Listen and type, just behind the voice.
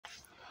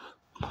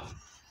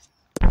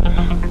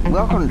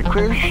Welcome to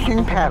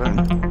Christian Pattern,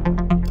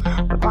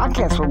 the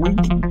podcast where we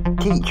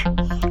teach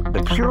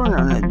the pure and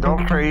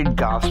unadulterated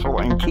gospel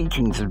and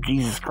teachings of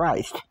Jesus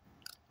Christ.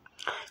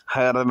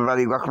 Hi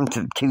everybody, welcome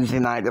to the Tuesday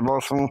night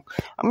devotional.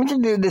 I meant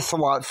to do this a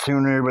lot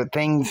sooner, but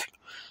things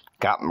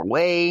got in the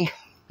way.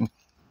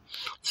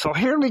 So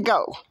here we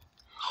go.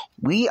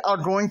 We are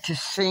going to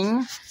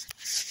sing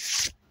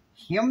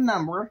hymn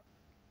number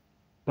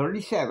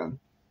 37,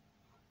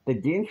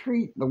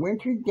 the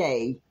wintry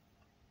day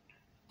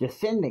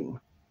descending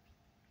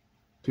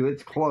to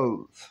its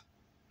close.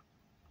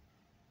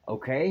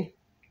 Okay?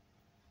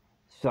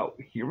 So,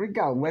 here we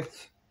go.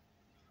 Let's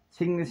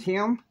sing this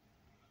hymn.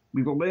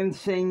 We will then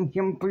sing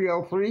hymn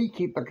 303,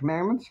 Keep the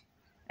Commandments,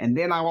 and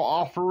then I will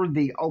offer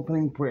the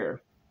opening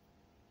prayer.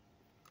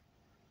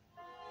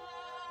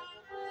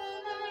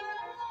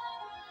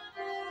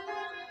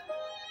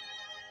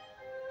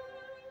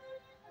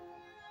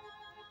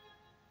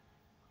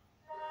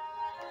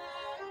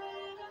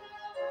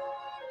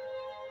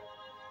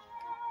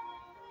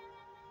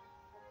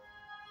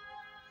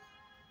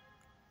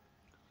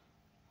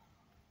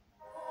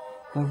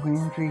 The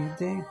wintry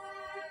day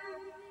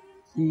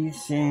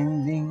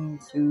descending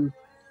to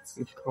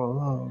its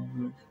close.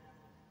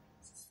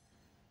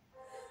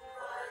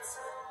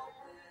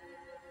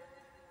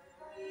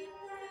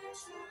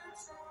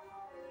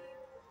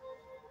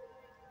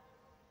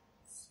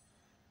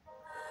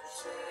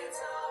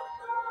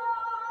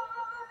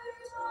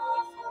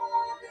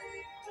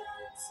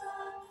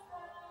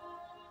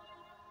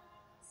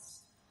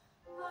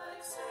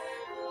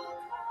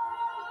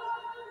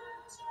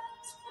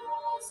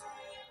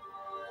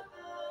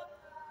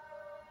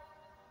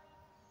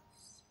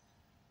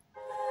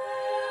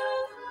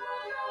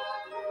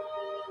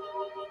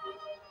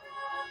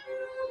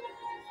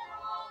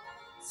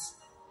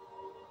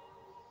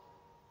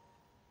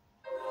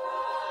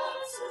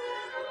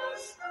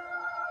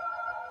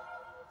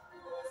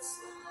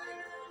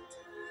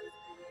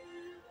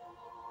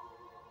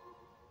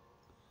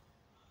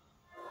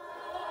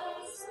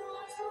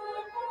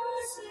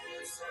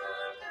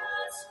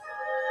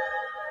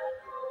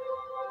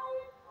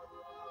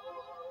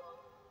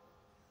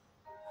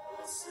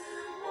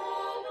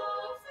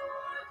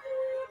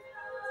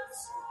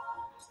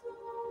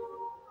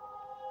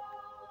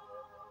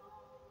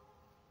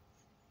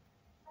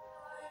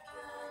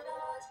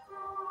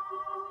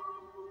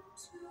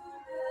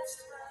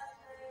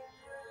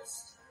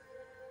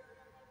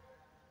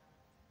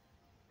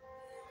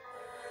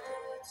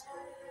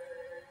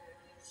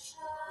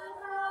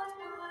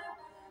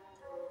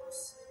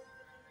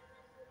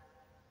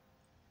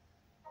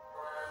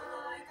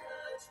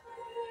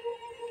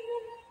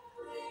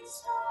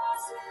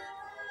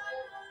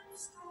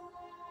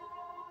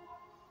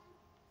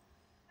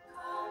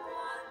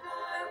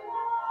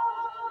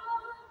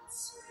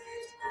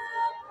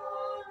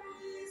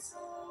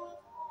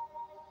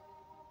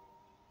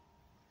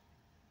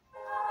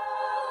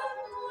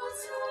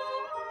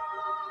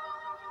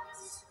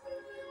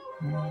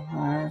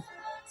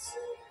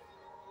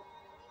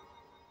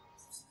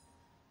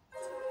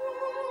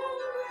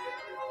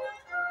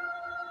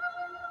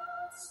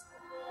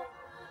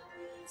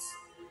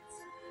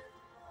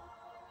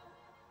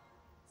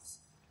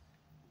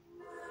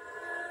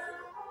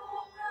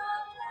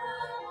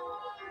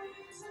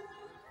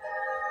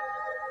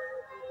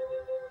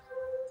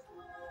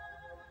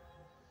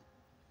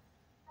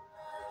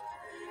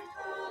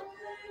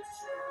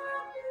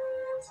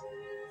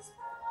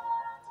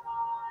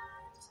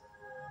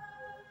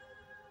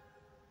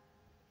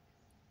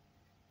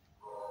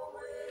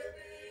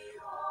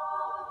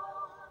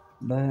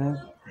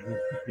 The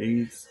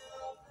praise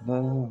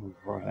the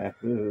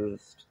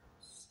rest,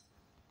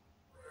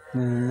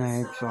 and I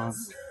exalt.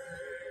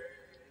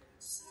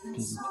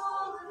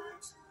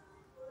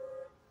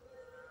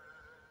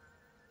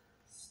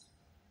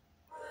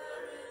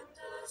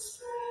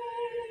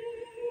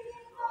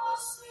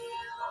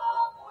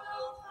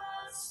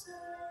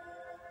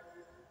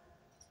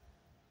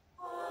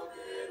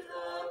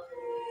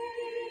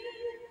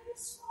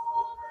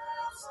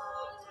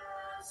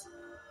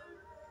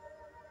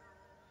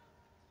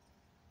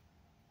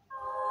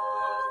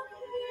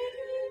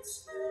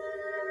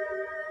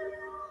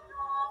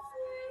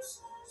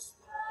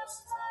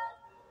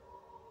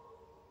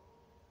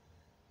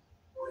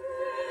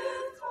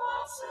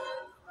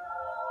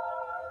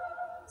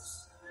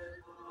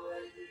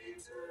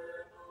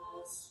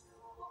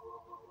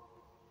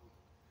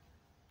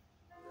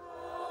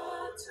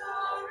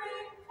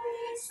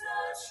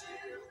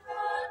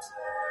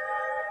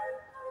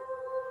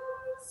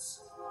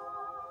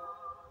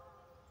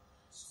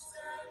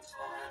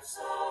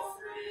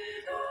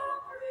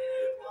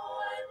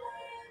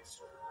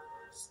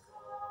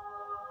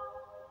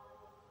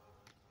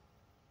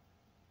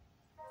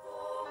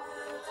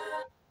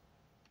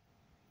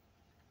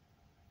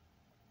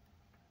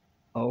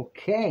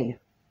 Okay,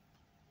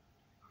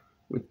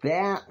 with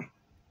that,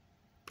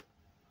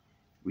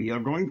 we are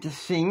going to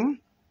sing.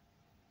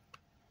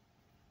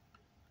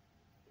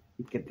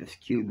 Let's get this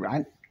cued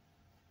right.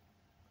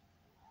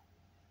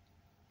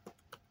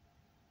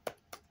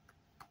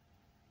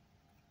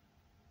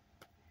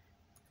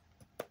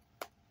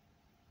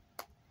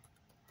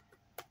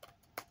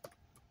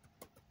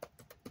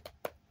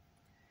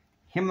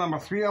 Hymn number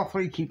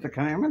 303, Keep the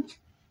Commandments,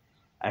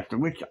 after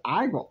which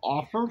I will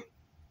offer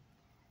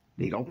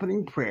the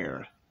opening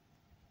prayer.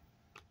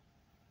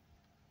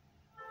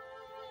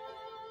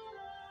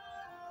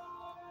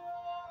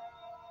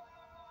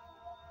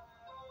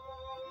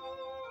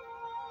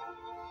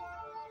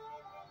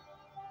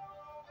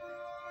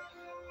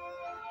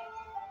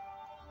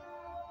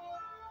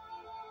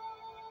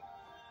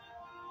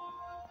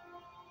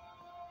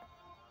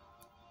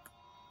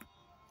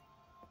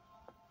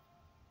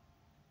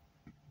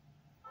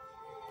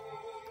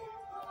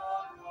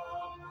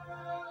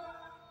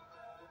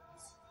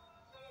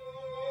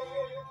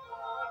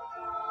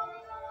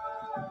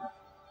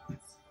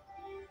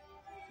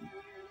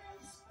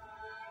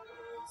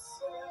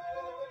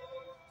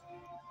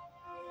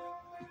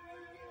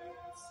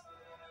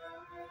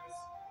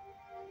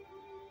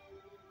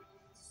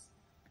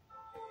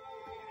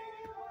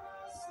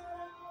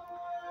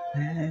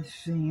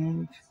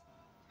 Blessings,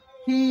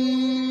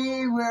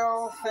 He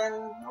will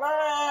send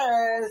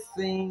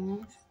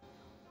blessings,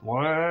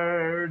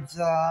 words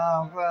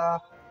of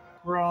a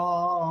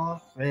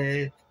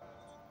prophet.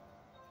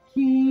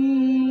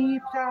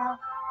 Keep the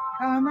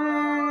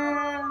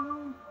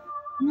commandments.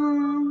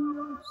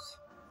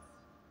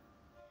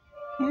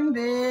 In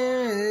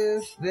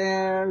this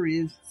there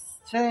is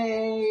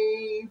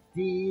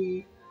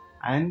safety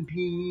and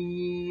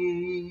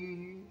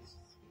peace.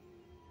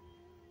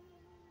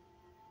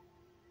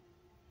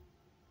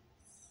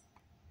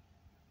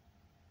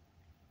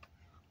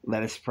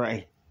 Let us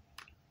pray.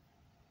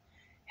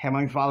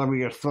 Heavenly Father,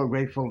 we are so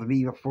grateful to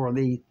be before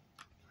Thee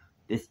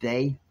this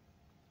day.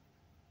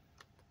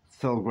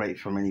 So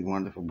grateful for many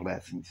wonderful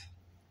blessings.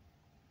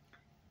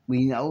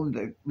 We know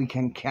that we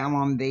can count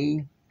on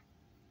Thee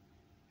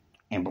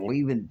and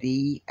believe in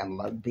Thee and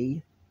love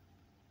Thee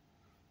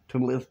to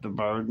lift the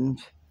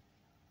burdens,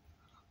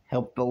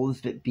 help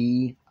those that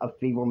be of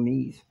feeble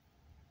knees,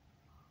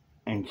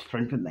 and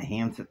strengthen the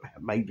hands that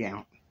lay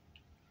down,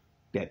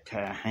 that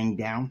hang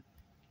down.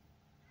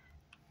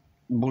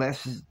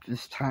 Bless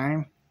this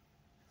time.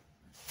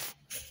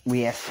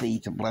 We ask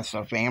Thee to bless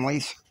our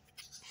families.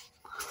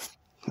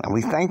 And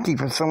we thank Thee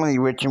for so many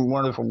rich and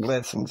wonderful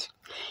blessings.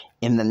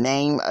 In the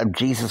name of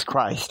Jesus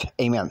Christ.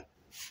 Amen.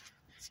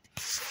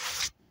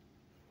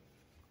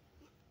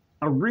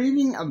 A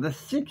reading of the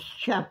 6th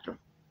chapter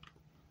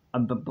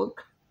of the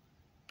book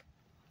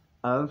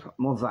of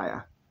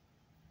Mosiah.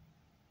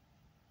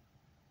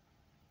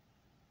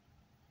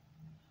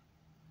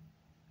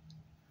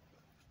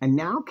 And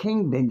now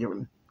King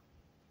Benjamin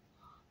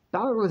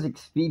thought it was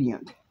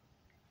expedient,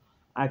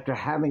 after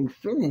having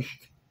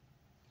finished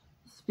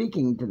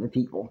speaking to the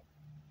people,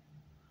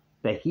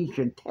 that he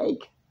should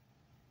take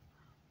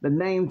the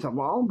names of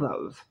all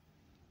those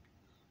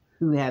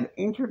who had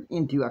entered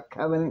into a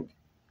covenant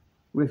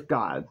with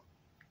God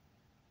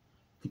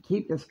to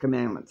keep His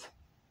commandments.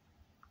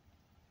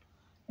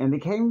 And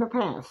it came to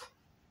pass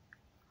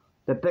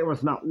that there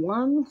was not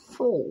one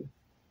soul,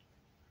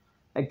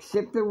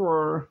 except there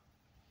were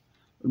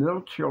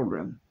little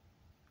children,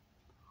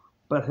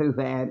 but who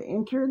had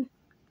entered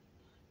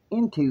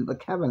into the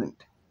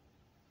covenant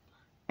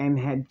and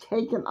had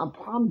taken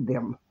upon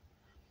them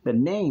the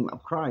name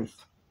of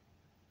Christ.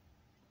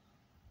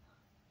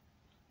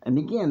 And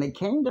again, it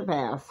came to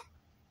pass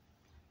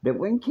that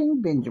when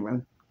King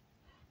Benjamin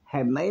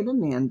had made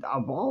an end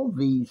of all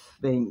these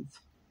things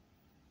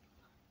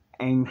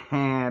and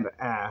had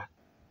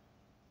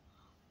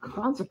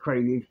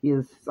consecrated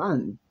his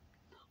son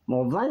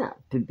Mosiah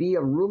to be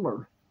a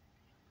ruler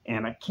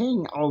and a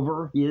king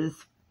over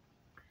his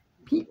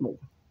people,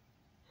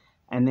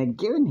 and had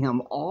given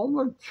him all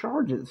the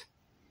charges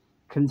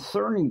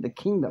concerning the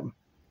kingdom,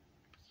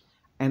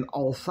 and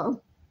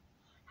also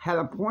had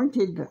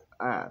appointed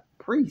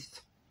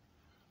priests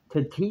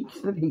to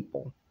teach the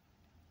people,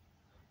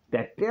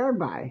 that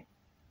thereby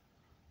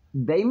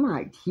they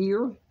might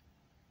hear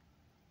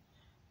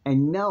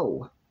and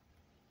know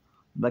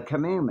the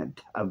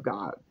commandment of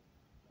God,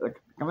 the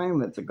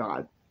commandments of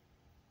God,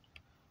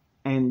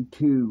 and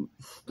to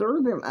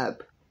stir them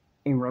up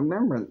in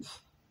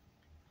remembrance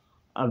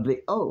of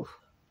the oath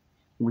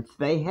which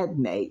they had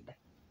made.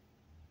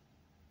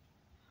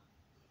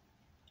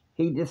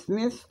 He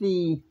dismissed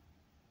the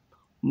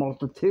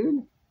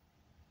multitude,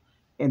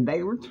 and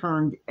they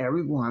returned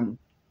every one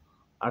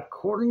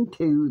according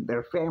to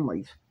their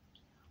families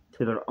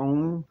to their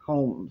own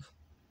homes,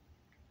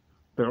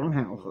 their own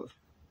houses.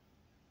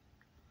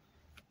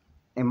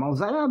 And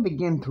Mosiah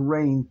began to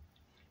reign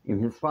in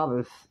his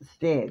father's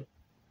stead.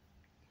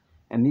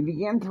 And he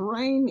began to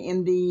reign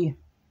in the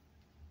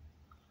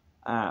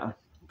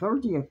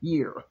 30th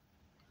year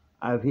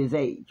of his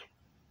age,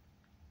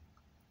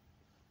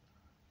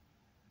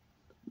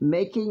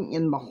 making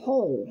in the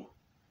whole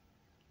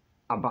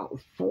about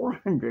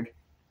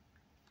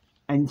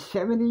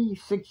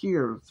 476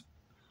 years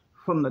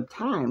from the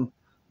time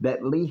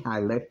that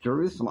Lehi left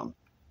Jerusalem.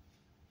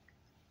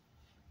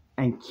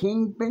 And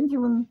King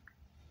Benjamin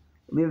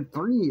lived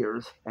 3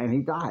 years, and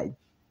he died.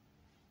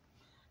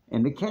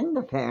 And it came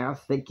to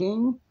pass that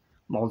King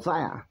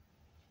Mosiah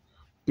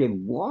did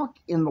walk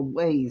in the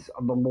ways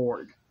of the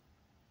Lord,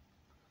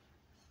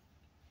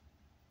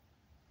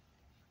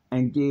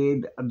 and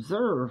did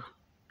observe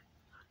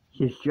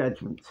his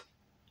judgments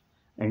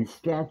and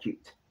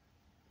statutes,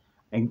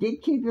 and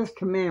did keep his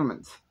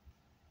commandments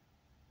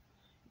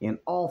in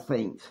all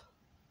things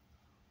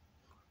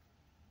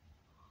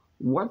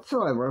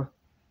whatsoever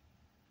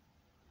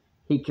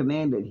he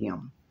commanded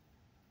him.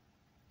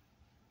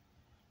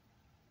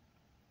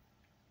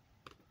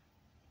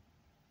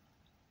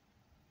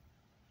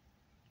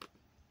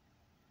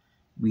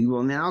 We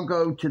will now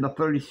go to the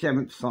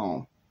 37th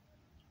Psalm,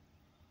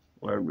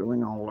 where it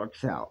really all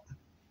works out.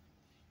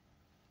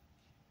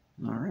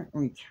 All right,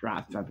 let me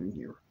try something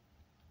here.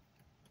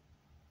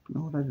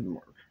 No, that didn't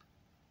work.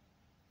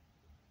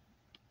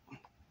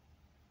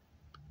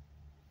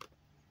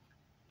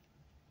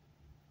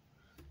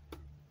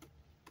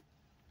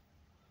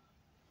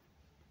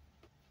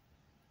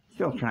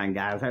 Still trying,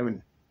 guys.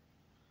 Having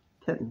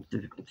technical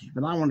difficulties,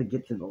 but I want to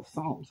get to those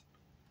Psalms.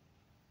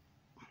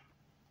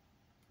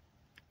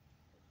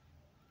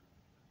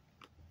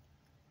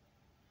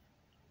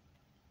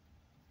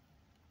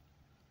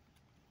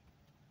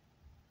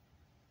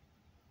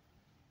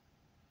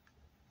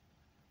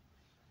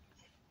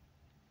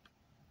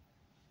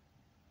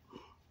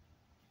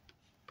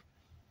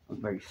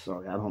 I'm very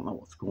sorry. I don't know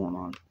what's going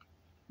on.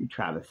 You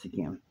try this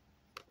again.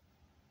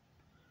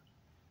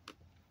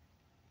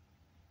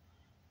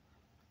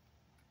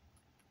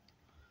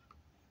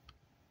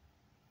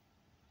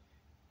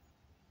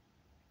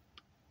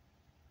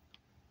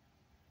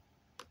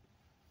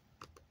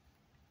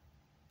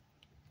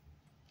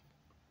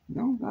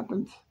 No,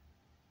 nothing's.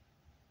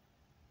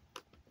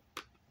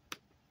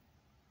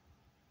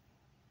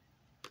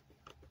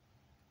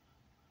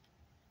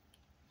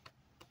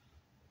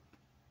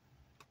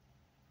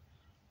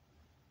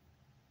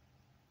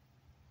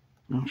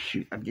 Oh,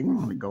 shoot. I didn't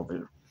want to go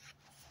there.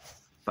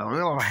 But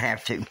I will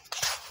have to. So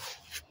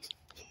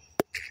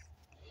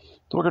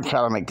we're going to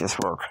try to make this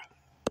work.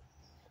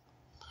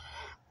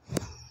 I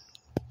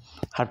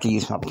have to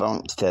use my phone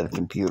instead of the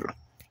computer.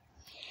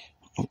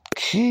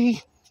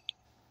 Okay.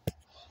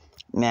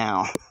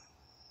 Now.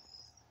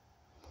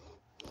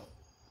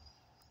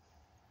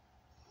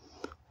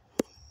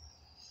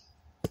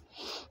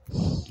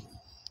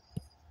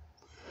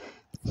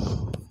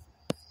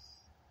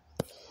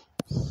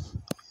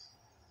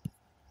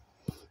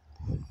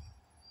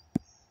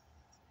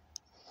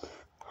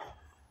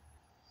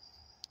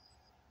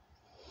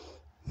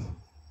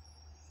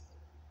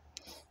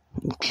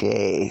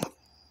 Okay.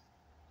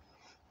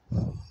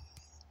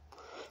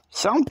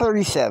 Psalm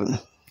 37.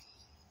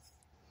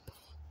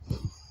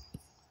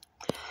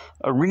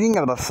 A reading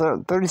of the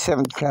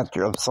 37th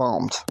chapter of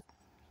Psalms.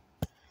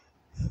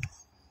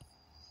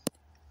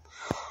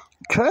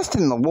 Trust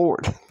in the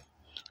Lord,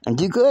 and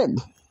do good.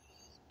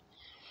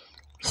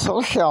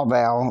 So shall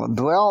thou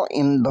dwell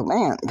in the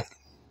land,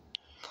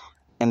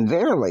 and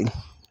verily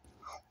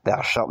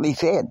thou shalt be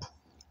fed.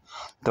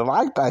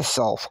 Delight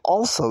thyself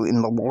also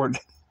in the Lord,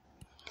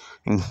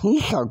 and he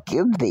shall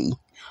give thee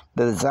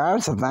the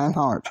desires of thine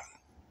heart.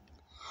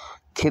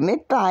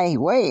 Commit thy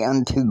way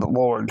unto the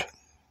Lord.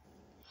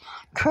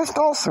 Trust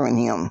also in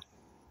him,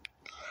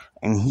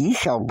 and he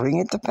shall bring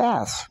it to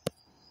pass.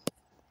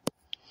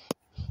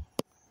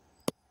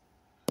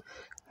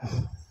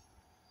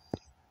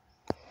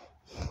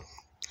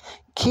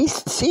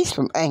 Cease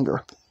from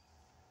anger,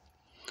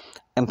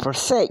 and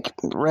forsake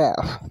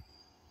wrath.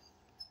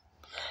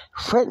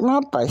 Fret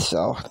not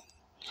thyself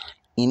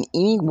in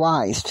any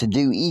wise to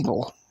do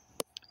evil.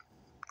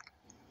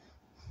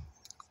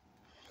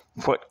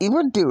 For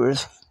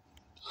evildoers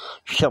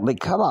shall be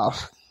cut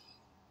off,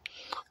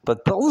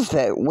 but those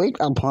that wait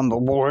upon the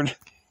Lord,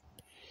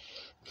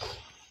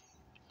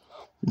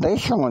 they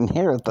shall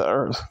inherit the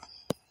earth.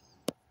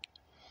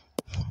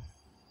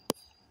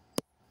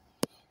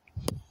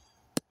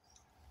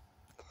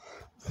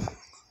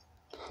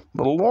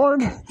 The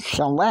Lord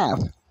shall laugh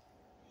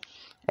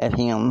at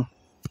him,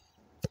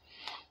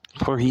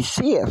 for he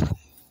seeth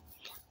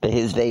that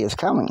his day is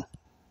coming.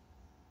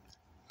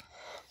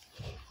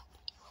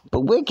 The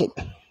wicked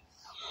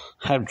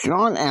have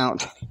drawn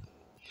out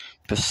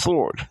the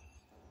sword,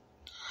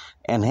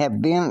 and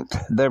have bent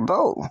their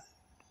bow,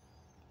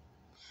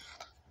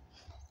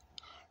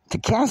 to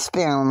cast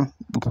down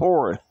the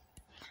poor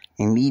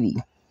and needy,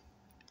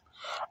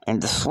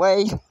 and to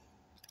slay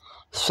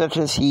such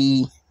as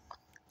he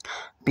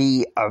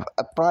be of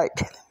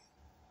upright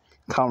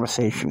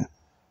conversation.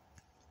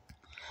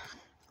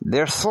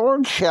 Their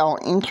sword shall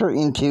enter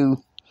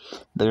into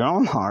their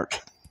own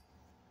heart,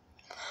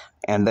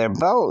 and their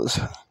bows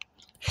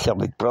shall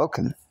be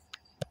broken.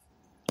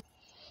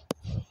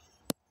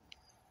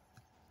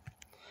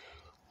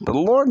 The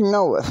Lord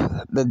knoweth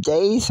the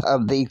days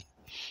of the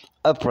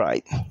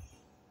upright,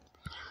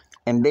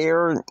 and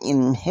their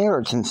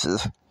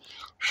inheritances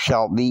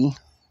shall be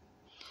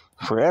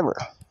forever.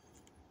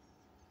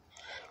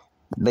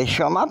 They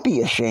shall not be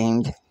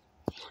ashamed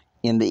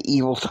in the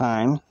evil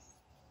time,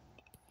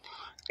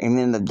 and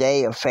in the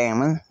day of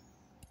famine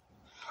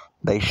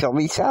they shall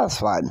be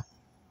satisfied.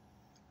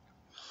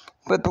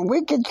 But the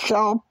wicked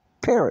shall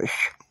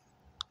perish,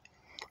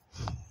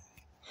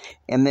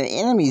 and the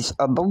enemies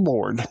of the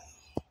Lord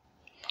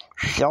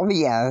shall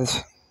be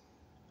as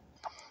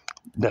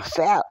the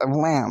fat of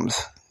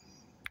lambs.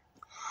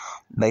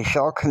 They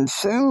shall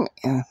consume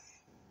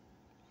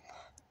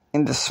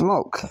in the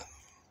smoke,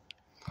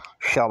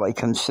 shall they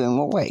consume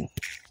away.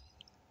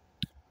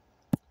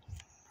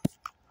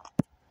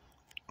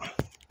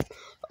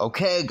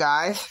 Okay,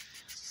 guys.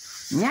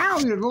 Now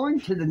we're going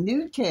to the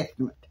New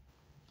Testament.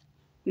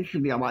 This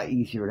should be a lot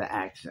easier to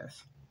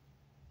access.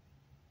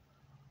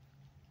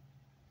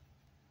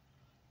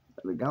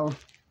 There we go.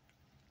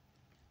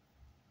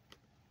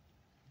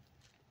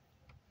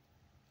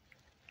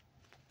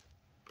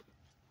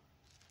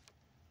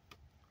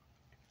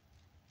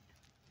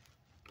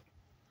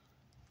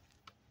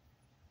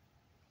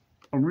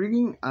 A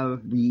reading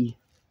of the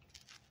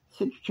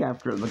 6th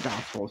chapter of the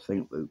Gospel of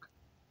St. Luke.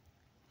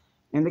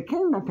 And it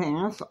came to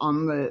pass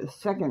on the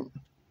second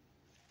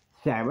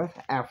Sabbath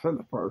after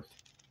the first,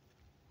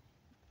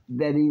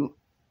 that he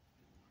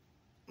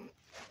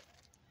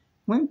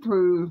went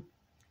through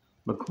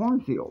the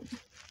cornfields,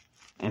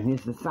 and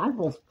his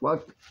disciples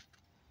plucked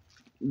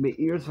the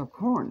ears of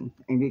corn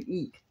and did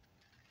eat,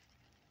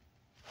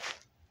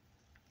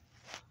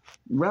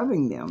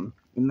 rubbing them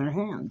in their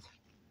hands.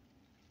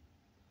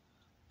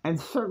 And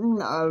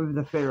certain of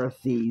the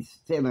Pharisees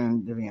said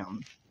unto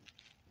him,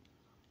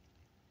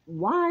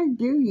 Why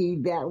do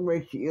ye that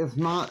which is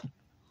not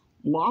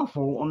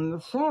lawful on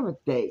the Sabbath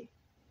day?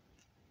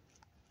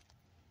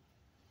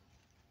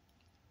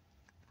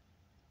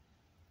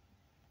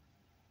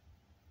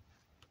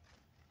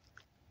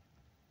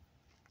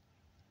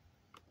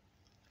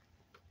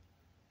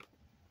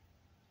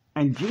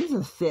 And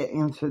Jesus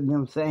answered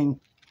them, saying,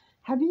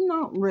 Have you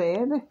not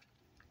read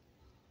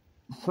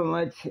so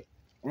much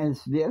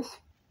as this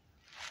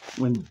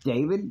when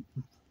David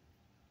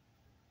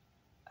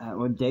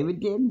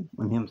did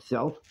when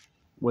himself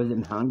was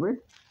an hungered,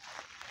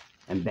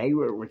 and they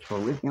which were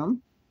with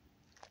him,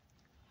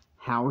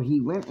 how he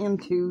went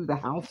into the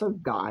house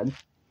of God,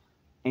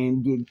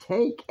 and did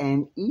take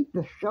and eat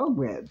the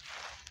showbread,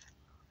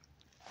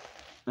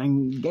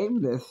 and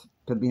gave this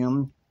to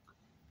them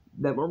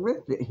that were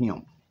with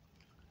him,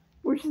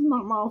 which is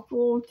not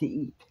lawful to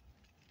eat,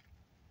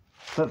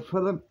 but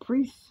for the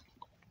priests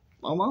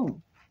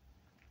alone.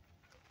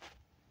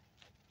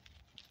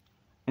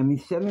 And he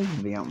said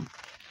unto them,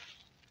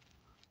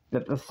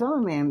 that the Son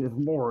of Man is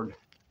Lord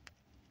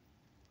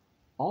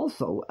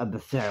also of the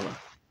Sabbath.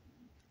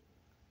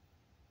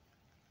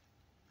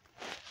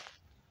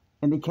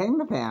 And it came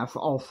to pass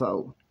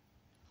also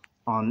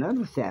on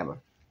another Sabbath,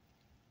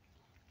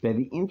 that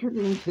he entered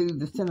into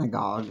the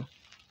synagogue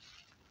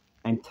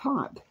and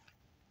taught.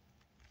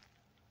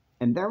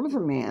 And there was a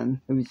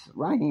man whose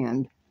right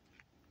hand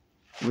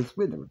was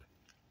withered.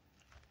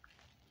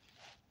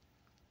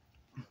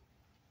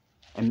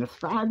 And the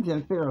scribes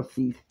and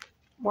Pharisees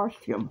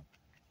watched him,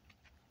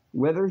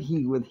 whether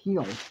he would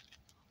heal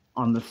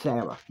on the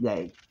Sabbath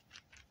day,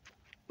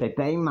 that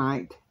they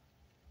might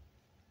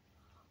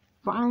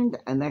find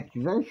an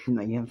accusation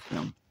against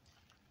him.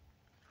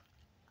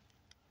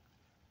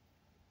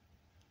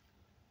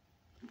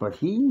 But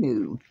he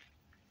knew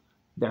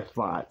their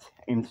thoughts,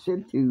 and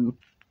said to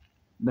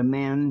the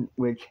man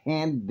which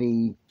had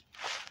the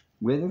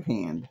withered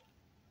hand,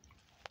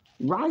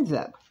 Rise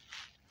up,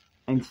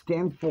 and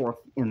stand forth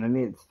in the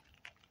midst.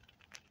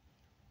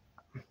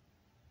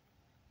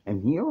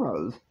 And he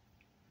arose,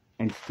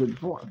 and stood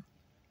forth.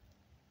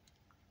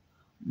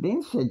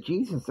 Then said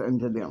Jesus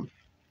unto them,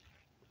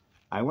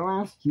 I will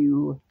ask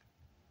you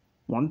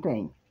one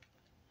thing.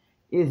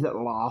 Is it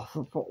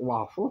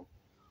lawful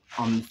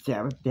on the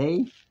Sabbath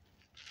day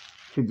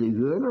to do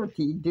good or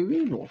to do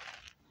evil,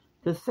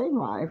 to save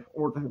life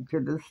or to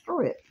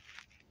destroy it?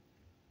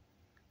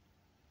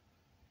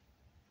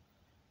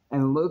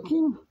 And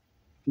looking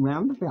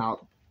round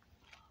about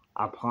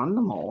upon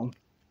them all,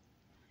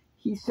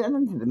 he said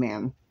unto the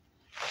man,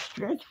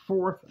 Stretch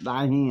forth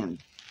thy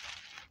hand.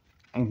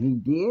 And he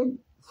did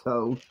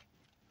so,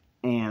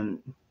 and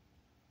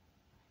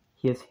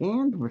his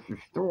hand was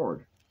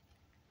restored,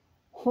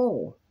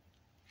 whole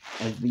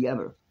as the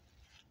other.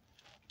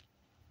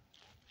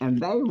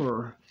 And they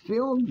were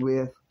filled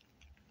with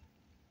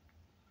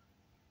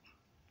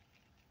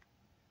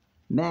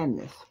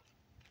madness,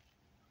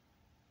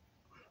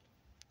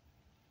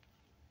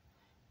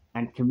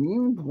 and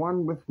communed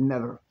one with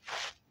another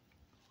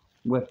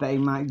what they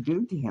might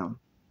do to him.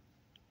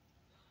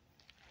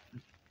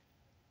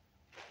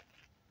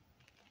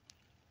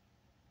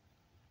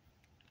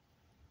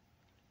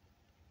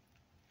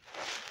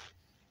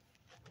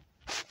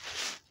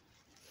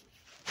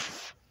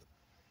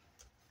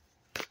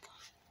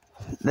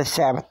 The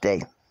Sabbath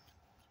day.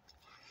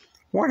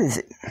 What is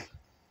it?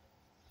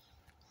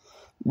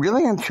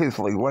 Really and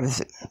truthfully, what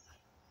is it?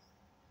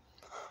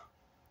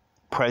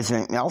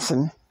 President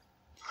Nelson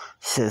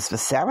says the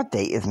Sabbath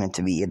day is meant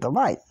to be a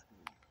delight.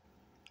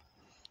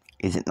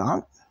 Is it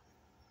not?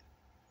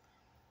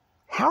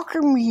 How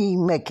can we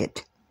make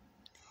it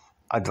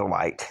a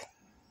delight?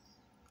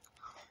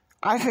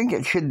 I think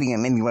it should be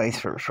in many ways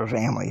for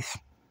families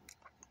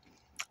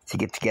to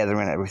get together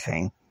and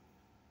everything.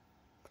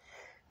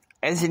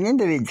 As an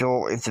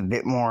individual, it's a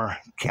bit more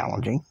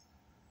challenging.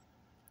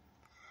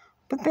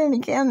 But then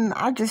again,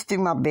 I just do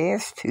my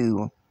best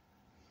to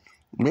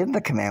live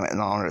the commandment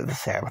and honor the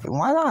Sabbath. And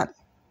why not?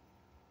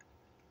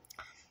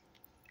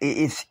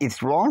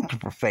 It's wrong to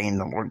profane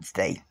the Lord's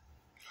day.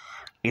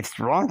 It's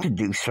wrong to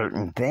do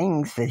certain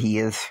things that He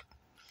has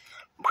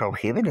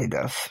prohibited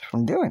us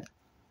from doing.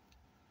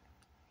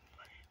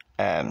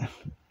 And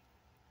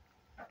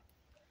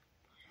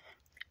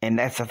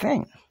that's the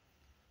thing.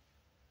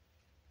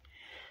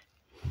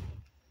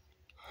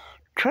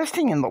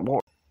 Trusting in the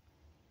Lord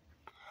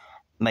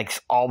makes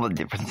all the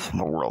difference in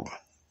the world.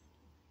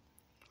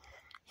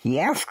 He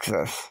asks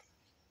us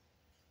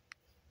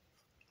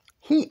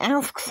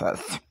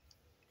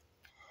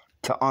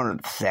to honor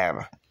the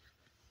Sabbath.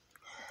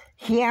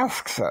 He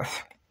asks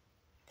us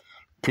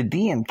to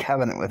be in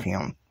covenant with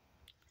Him,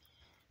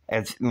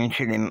 as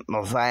mentioned in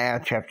Mosiah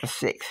chapter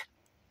 6.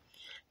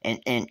 And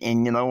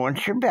you know,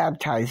 once you're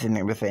baptized and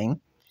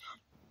everything,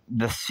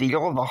 the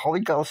seal of the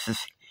Holy Ghost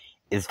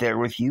is there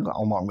with you,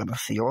 along with the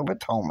seal of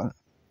atonement,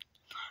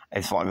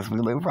 as long as we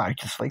live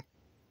righteously.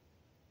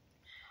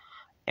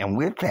 And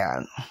with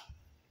that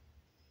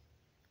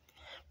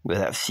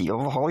seal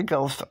of the Holy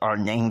Ghost, our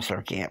names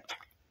are kept.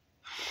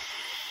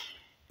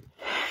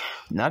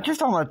 Not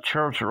just on the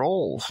church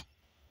rolls,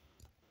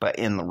 but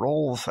in the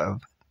rolls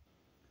of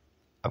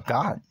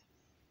God.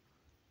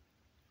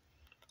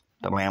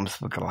 The Lamb's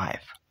Book of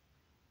Life.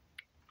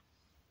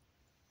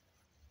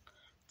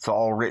 It's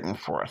all written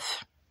for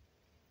us.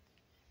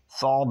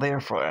 It's all there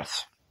for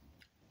us.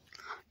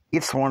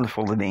 It's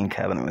wonderful to be in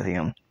covenant with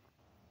Him.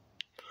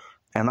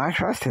 And I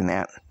trust in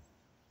that.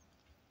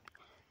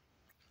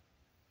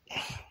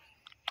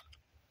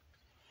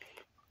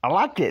 I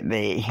liked it,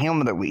 the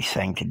hymn that we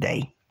sang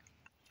today,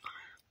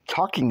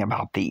 talking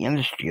about the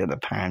industry of the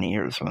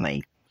pioneers when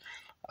they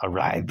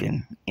arrived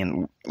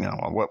in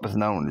what was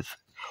known as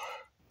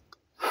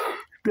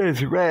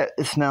Deseret.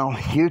 It's now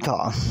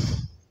Utah.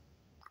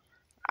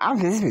 I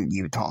visited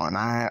Utah and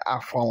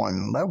I've fallen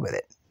in love with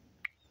it.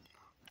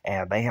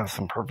 And they have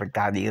some perfect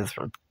ideas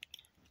for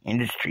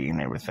industry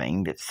and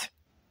everything.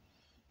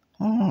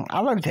 I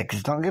love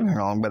Texas, don't get me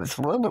wrong, but it's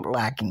a little bit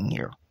lacking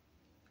here.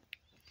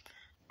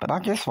 But I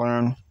just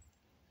learned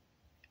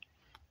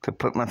to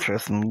put my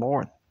trust in the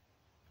Lord.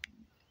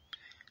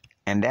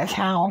 And that's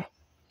how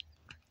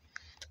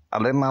I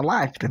live my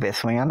life the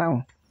best way I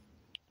know.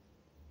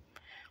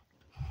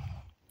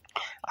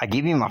 I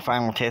give you my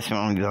final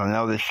testimony because I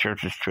know this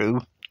church is true.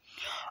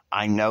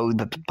 I know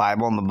that the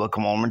Bible and the Book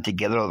of Mormon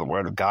together are the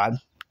Word of God.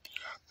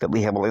 That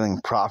we have a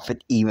living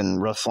prophet, even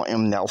Russell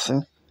M.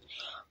 Nelson.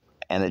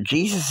 And that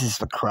Jesus is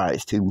the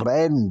Christ who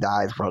bled and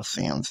died for our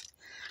sins.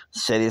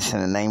 Say this in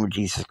the name of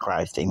Jesus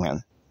Christ.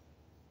 Amen.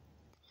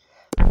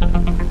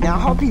 Now, I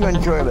hope you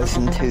enjoy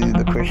listening to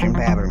The Christian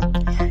Pattern.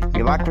 If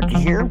you like what you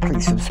hear,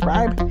 please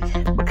subscribe.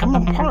 Become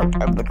a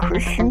part of the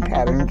Christian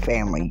Pattern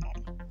family.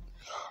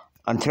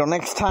 Until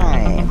next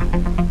time,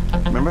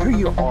 remember who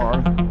you are,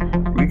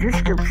 read your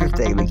scriptures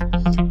daily,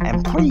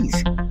 and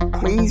please,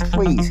 please,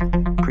 please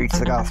preach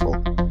the gospel.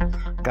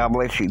 God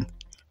bless you.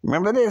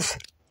 Remember this,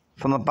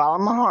 from the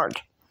bottom of my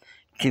heart,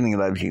 Jimmy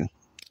loves you.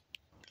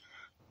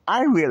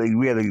 I really,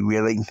 really,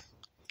 really,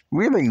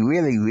 really,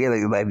 really,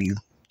 really love you.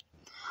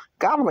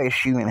 God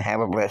bless you and have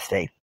a blessed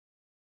day.